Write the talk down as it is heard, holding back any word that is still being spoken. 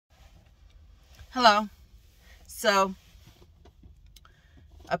Hello. So,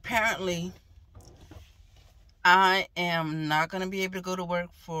 apparently, I am not going to be able to go to work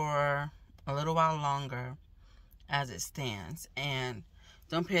for a little while longer as it stands. And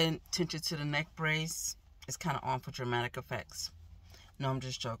don't pay attention to the neck brace. It's kind of on for dramatic effects. No, I'm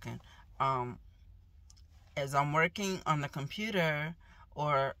just joking. As I'm working on the computer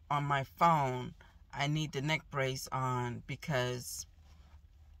or on my phone, I need the neck brace on because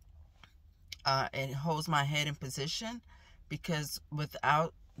it holds my head in position, because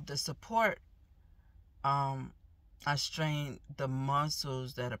without the support, I strained the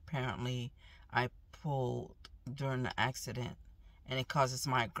muscles that apparently I pulled during the accident, and it causes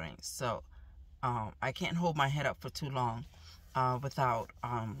migraines. So I can't hold my head up for too long without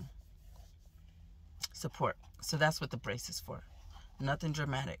support. So that's what the brace is for. Nothing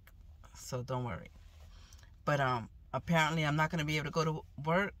dramatic, so don't worry. But apparently I'm not going to be able to go to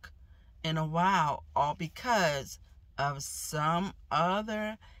work in a while, all because of some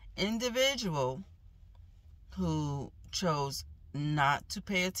other individual who chose not to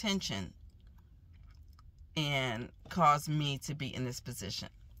pay attention and caused me to be in this position.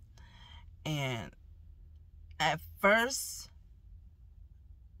 And at first,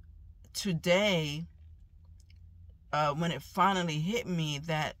 today, when it finally hit me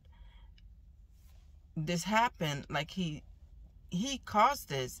that this happened, like he caused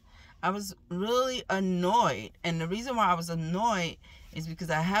this, I was really annoyed. And the reason why I was annoyed is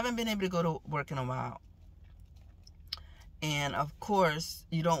because I haven't been able to go to work in a while. And of course,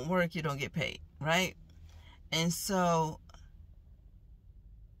 you don't work, you don't get paid, right? And so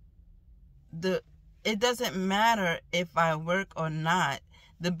it doesn't matter if I work or not,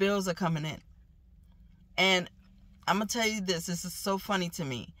 the bills are coming in. And I'm going to tell you this is so funny to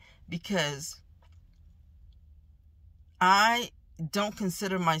me, because I don't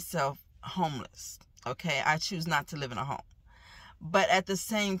consider myself homeless, okay? I choose not to live in a home. But at the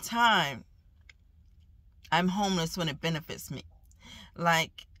same time, I'm homeless when it benefits me.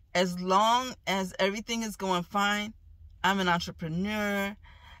 Like, as long as everything is going fine, I'm an entrepreneur,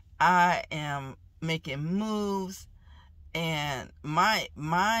 I am making moves, and my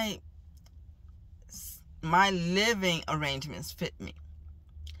living arrangements fit me.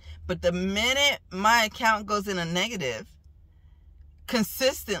 But the minute my account goes in a negative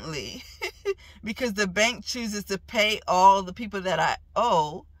consistently because the bank chooses to pay all the people that I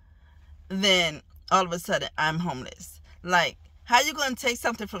owe, then all of a sudden I'm homeless. Like, how you going to take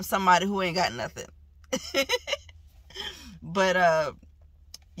something from somebody who ain't got nothing? But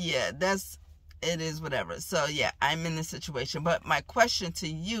yeah, it is whatever. So yeah, I'm in this situation. But my question to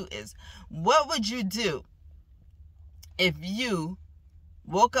you is, what would you do if you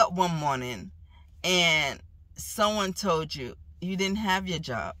woke up one morning and someone told you you didn't have your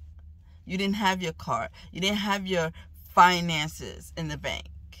job, you didn't have your car, you didn't have your finances in the bank,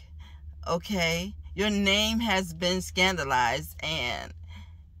 okay? Your name has been scandalized, and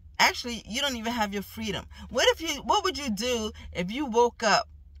actually you don't even have your freedom. What would you do if you woke up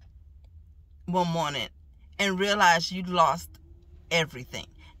one morning and realized you lost everything?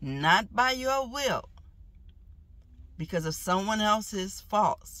 Not by your will, because of someone else's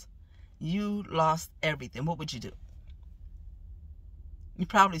faults. You lost everything. What would you do? You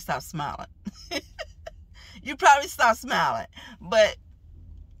probably stop smiling. You probably stop smiling. But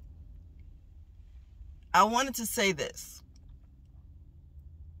I wanted to say this.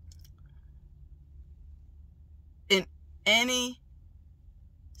 In any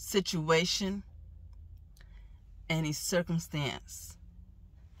situation, any circumstance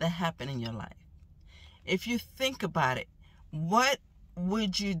that happened in your life, if you think about it, what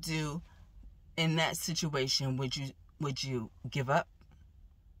would you do in that situation? Would you give up?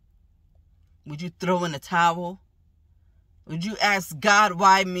 Would you throw in the towel? Would you ask God,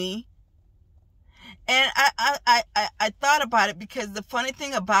 why me? And I thought about it, because the funny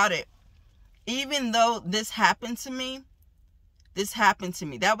thing about it, even though this happened to me,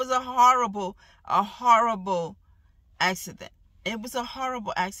 that was a horrible accident. It was a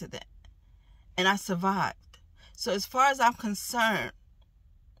horrible accident. And I survived. So as far as I'm concerned,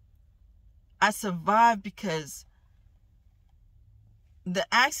 I survived because the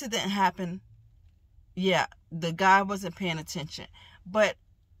accident happened. Yeah, the guy wasn't paying attention. But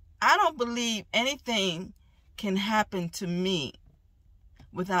I don't believe anything can happen to me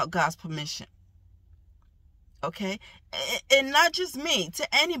without God's permission. Okay? And not just me, to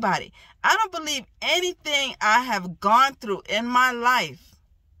anybody. I don't believe anything I have gone through in my life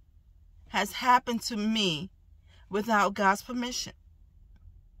has happened to me without God's permission.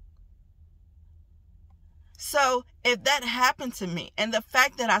 So if that happened to me, and the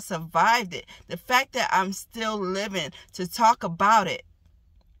fact that I survived it, the fact that I'm still living to talk about it,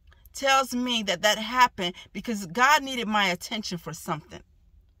 tells me that that happened because God needed my attention for something.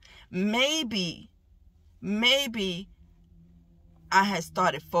 Maybe I had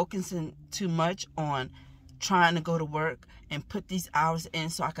started focusing too much on trying to go to work and put these hours in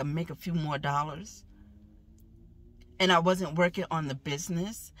so I could make a few more dollars. And I wasn't working on the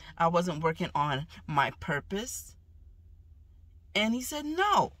business. I wasn't working on my purpose. And he said,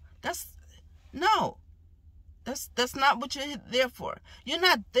 no, that's not what you're there for. You're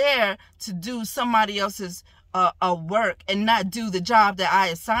not there to do somebody else's work and not do the job that I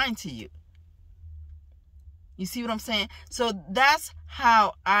assigned to you. You see what I'm saying? So that's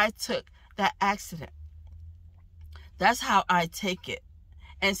how I took that accident. That's how I take it.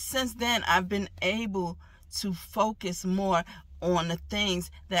 And since then, I've been able to focus more on the things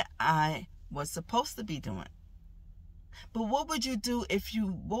that I was supposed to be doing. But what would you do if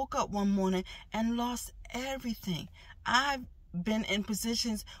you woke up one morning and lost everything? I've been in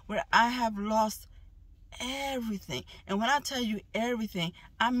positions where I have lost everything. And when I tell you everything,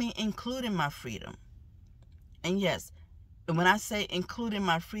 I mean including my freedom. And yes, when I say including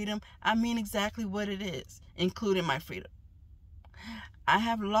my freedom, I mean exactly what it is, including my freedom. I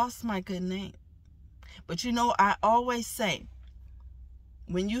have lost my good name. But you know, I always say,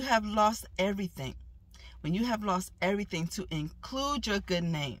 when you have lost everything, to include your good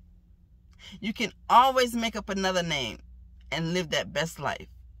name, you can always make up another name and live that best life.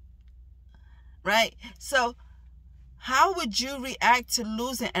 Right? So, how would you react to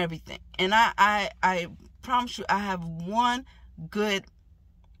losing everything? And I promise you, I have one good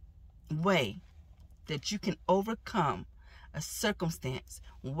way that you can overcome a circumstance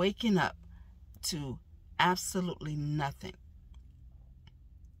waking up to absolutely nothing.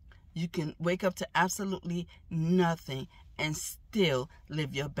 You can wake up to absolutely nothing and still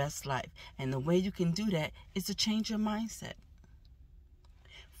live your best life. And the way you can do that is to change your mindset.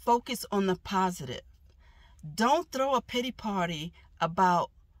 Focus on the positive. Don't throw a pity party about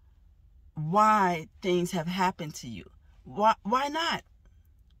why things have happened to you. Why not?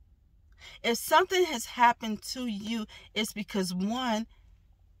 If something has happened to you, it's because, one,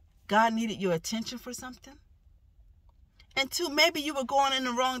 God needed your attention for something. And two, maybe you were going in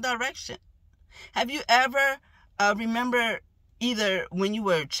the wrong direction. Have you ever remember either when you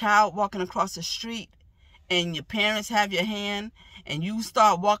were a child walking across the street and your parents have your hand and you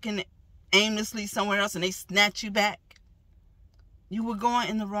start walking aimlessly somewhere else and they snatch you back? You were going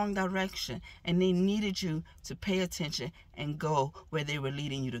in the wrong direction and they needed you to pay attention and go where they were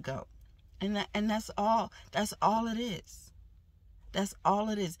leading you to go. And that's all. That's all it is. That's all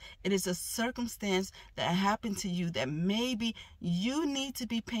it is. It is a circumstance that happened to you that maybe you need to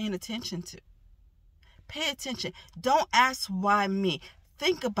be paying attention to. Pay attention. Don't ask why me.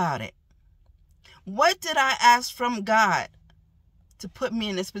 Think about it. What did I ask from God to put me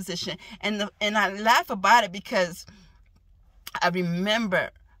in this position? And I laugh about it because I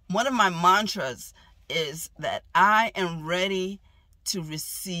remember one of my mantras is that I am ready to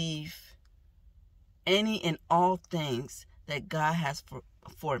receive any and all things that God has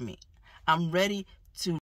for me. I'm ready to